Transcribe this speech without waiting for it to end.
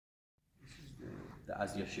the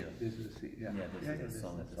Az Yashir. This is the seed, yeah. This is the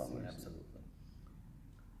song at the seed, absolutely.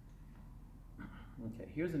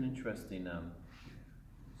 Okay, here's an interesting.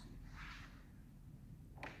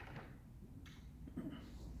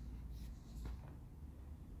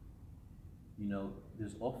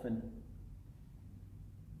 There's often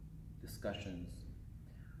discussions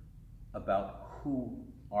about who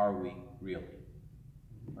are we really,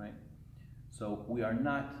 right? So we are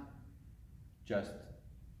not just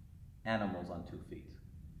animals on 2 feet.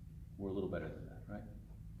 We're a little better than that, right?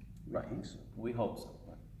 Right. We hope so.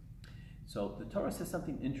 Right? So the Torah says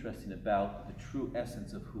something interesting about the true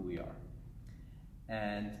essence of who we are.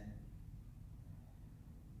 And,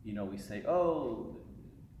 we say, oh,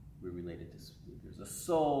 we're related to, there's a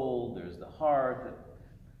soul, there's the heart,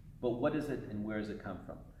 but what is it and where does it come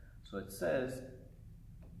from? So it says,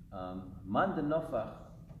 man de nofach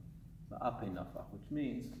va'ape nofach, which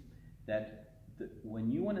means that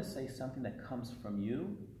when you want to say something that comes from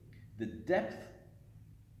you, the depth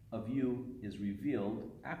of you is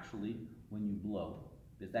revealed actually when you blow,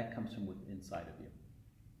 because that comes from within inside of you.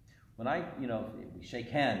 When if we shake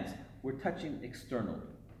hands, we're touching externally,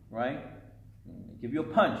 right? I give you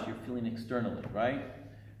a punch, you're feeling externally, right?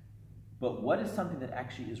 But what is something that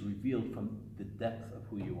actually is revealed from the depth of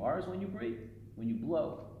who you are is when you breathe, when you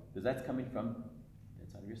blow, because that's coming from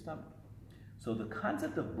inside of your stomach. So the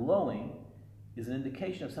concept of blowing is an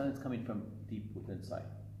indication of something that's coming from deep within inside.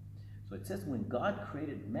 So it says when God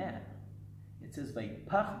created man, it says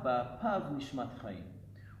Vayipach ba'apav nishmat chayim,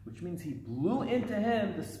 which means he blew into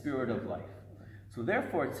him the spirit of life. So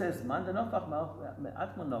therefore it says man denofach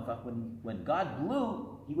me'atma nofach, when God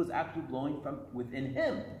blew, he was actually blowing from within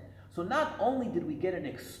him. So not only did we get an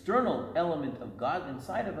external element of God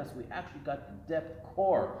inside of us, we actually got the depth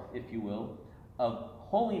core, if you will, of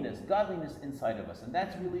holiness, godliness inside of us. And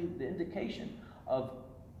that's really the indication of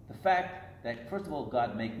the fact that, first of all,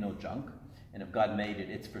 God make no junk. And if God made it,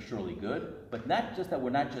 it's for surely good. But not just that we're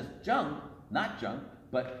not just junk,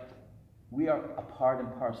 but we are a part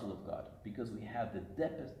and parcel of God, because we have the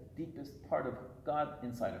deepest part of God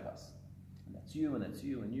inside of us. And that's you, and that's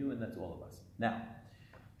you, and you, and that's all of us. Now,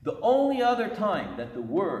 the only other time that the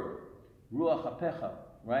word Ruach HaPecha,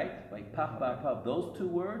 right, Vayipach ba'apav, those 2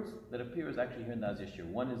 words that appear is actually here in the Az Yashir.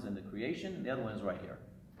 One is in the creation, and the other one is right here.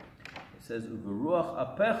 It says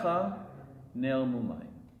Uveruach Apecha ne'elmu mayim.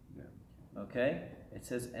 Okay? It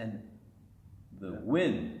says, and the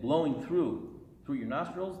wind blowing through your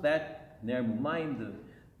nostrils, that ne'elmu mayim,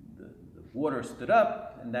 the water stood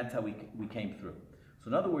up, and that's how we came through. So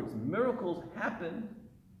in other words, miracles happen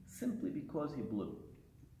simply because he blew.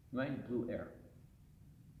 Right? He blew air.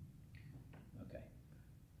 Okay.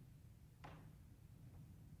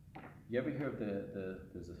 You ever hear of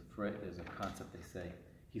there's a concept they say,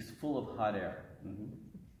 he's full of hot air. Mm-hmm.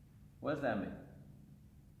 What does that mean?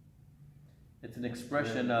 It's an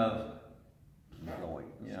expression of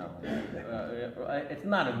blowing. It's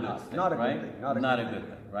not a good thing, not a right? good thing. Not a good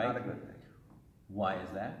thing, right? Not a good thing. Why is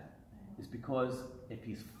that? It's because if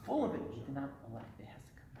he's full of it, he cannot allow it. It has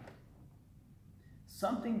to come out.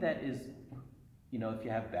 Something that is, if you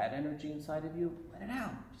have bad energy inside of you, let it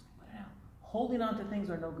out. Just let it out. Holding on to things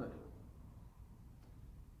are no good.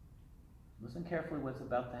 Listen carefully what's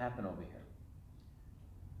about to happen over here.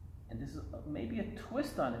 And this is maybe a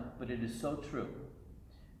twist on it, but it is so true.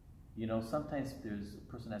 Sometimes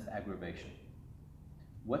a person has aggravation.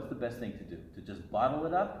 What's the best thing to do? To just bottle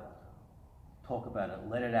it up? Talk about it,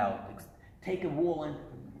 let it out. Take a wall and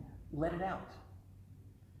let it out.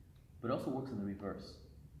 But it also works in the reverse.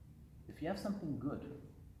 If you have something good,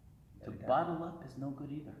 to bottle up is no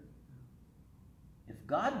good either. If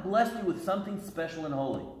God blessed you with something special and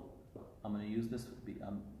holy, I'm going to use this.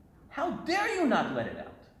 How dare you not let it out?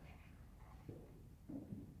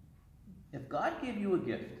 If God gave you a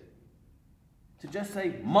gift, to just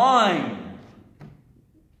say, mine,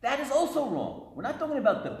 that is also wrong. We're not talking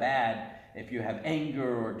about the bad. If you have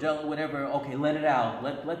anger or jealousy, whatever, okay, let it out.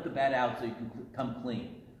 Let the bad out so you can come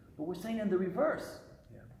clean. But we're saying in the reverse.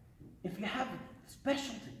 Yeah. If you have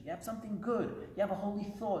specialty, you have something good, you have a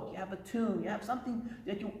holy thought, you have a tune, you have something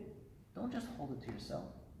that you... Don't just hold it to yourself.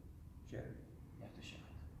 Share it. You have to share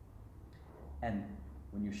it. And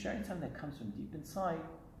when you're sharing something that comes from deep inside,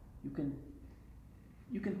 you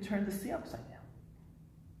can turn the sea upside down.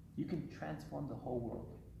 You can transform the whole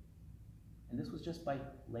world. And this was just by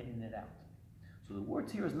letting it out. So the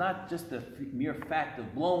words here is not just the mere fact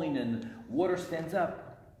of blowing and water stands up.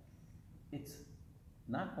 It's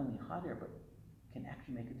not only hot air, but can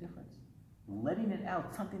actually make a difference. Letting it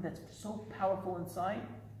out, something that's so powerful inside,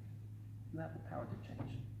 you have the power to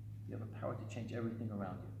change. You have the power to change everything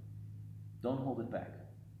around you. Don't hold it back.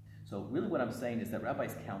 So really what I'm saying is that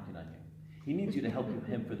Rabbi's counting on you. He needs you to help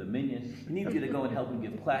him for the minyan. He needs you to go and help him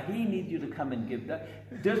give class. He needs you to come and give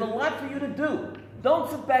that. There's a lot for you to do. Don't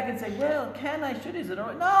sit back and say, well, can I, should, is it all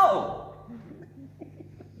right? No!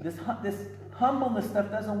 This humbleness stuff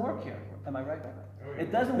doesn't work here. Am I right, Rabbi?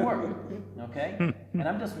 It doesn't work, okay? And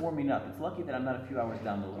I'm just warming up. It's lucky that I'm not a few hours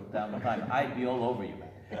down the line. I'd be all over you.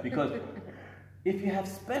 Because if you have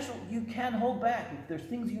special, you can't hold back. If there's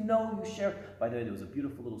things you know, you share. By the way, there was a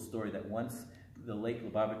beautiful little story that once the late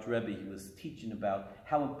Lubavitch Rebbe, he was teaching about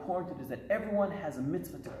how important it is that everyone has a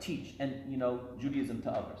mitzvah to teach and, Judaism to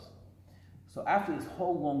others. So after this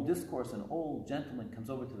whole long discourse, an old gentleman comes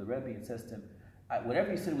over to the Rebbe and says to him, whatever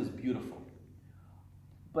you said was beautiful,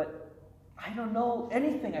 but I don't know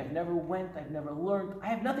anything. I've never went, I've never learned, I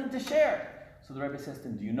have nothing to share. So the Rebbe says to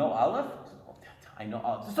him, do you know Aleph? He says, oh, I know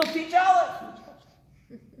Aleph. So teach Aleph.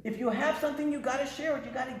 If you have something, you got to share it,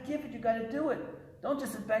 you got to give it, you got to do it. Don't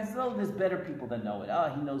just sit back and say, oh, there's better people that know it.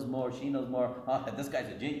 Oh, he knows more, she knows more. Oh, this guy's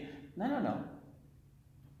a genius. No.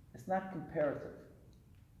 It's not comparative.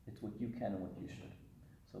 It's what you can and what you should.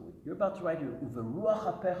 So what you're about to write here, uveruach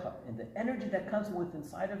hapecha, and the energy that comes from within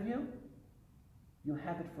inside of you, you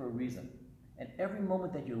have it for a reason. And every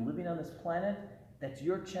moment that you're living on this planet, that's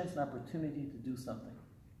your chance and opportunity to do something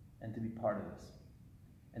and to be part of this.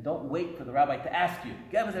 And don't wait for the rabbi to ask you.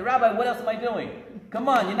 Get up and say, Rabbi, what else am I doing? Come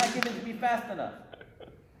on, you're not giving it to me fast enough.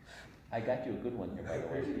 I got you a good one here, by the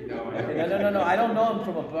way. Okay, no. I don't know him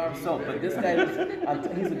from a bar of soap, but this guy,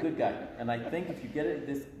 he's a good guy. And I think if you get it,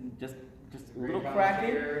 this just a little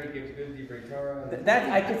cracking. That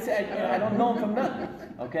I could say, I don't know him from nothing.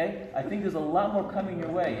 Okay? I think there's a lot more coming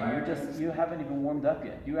your way, and you haven't even warmed up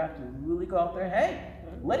yet. You have to really go out there. Hey,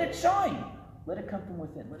 let it shine. Let it come from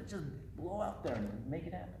within. Let it just blow out there and make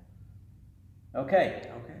it happen. Okay.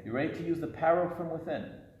 You ready to use the power from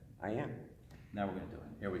within? I am. Now we're going to do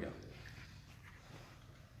it. Here we go.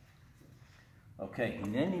 Okay.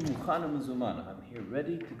 Hineni muchana mezumana. I'm here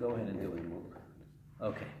ready to go ahead and do it.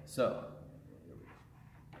 Okay. So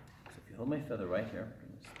if you hold my feather right here, I'm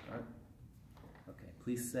going to start. Okay.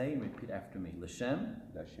 Please say and repeat after me. L'shem.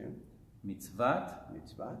 Mitzvat.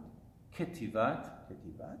 Ketivat.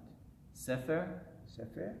 Sefer.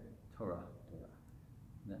 Torah.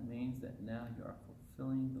 That means that now you are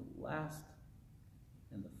fulfilling the last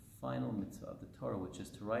and the final mitzvah of the Torah, which is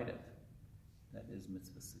to write it. That is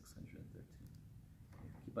mitzvah 613.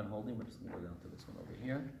 Keep on holding. We're just going to go down to this one over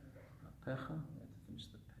here. Apecha. We have to finish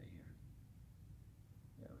the pay here.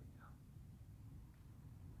 There we go.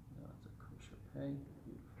 Now it's a kosher pay.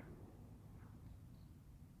 Beautiful.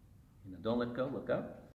 Don't let go. Look up.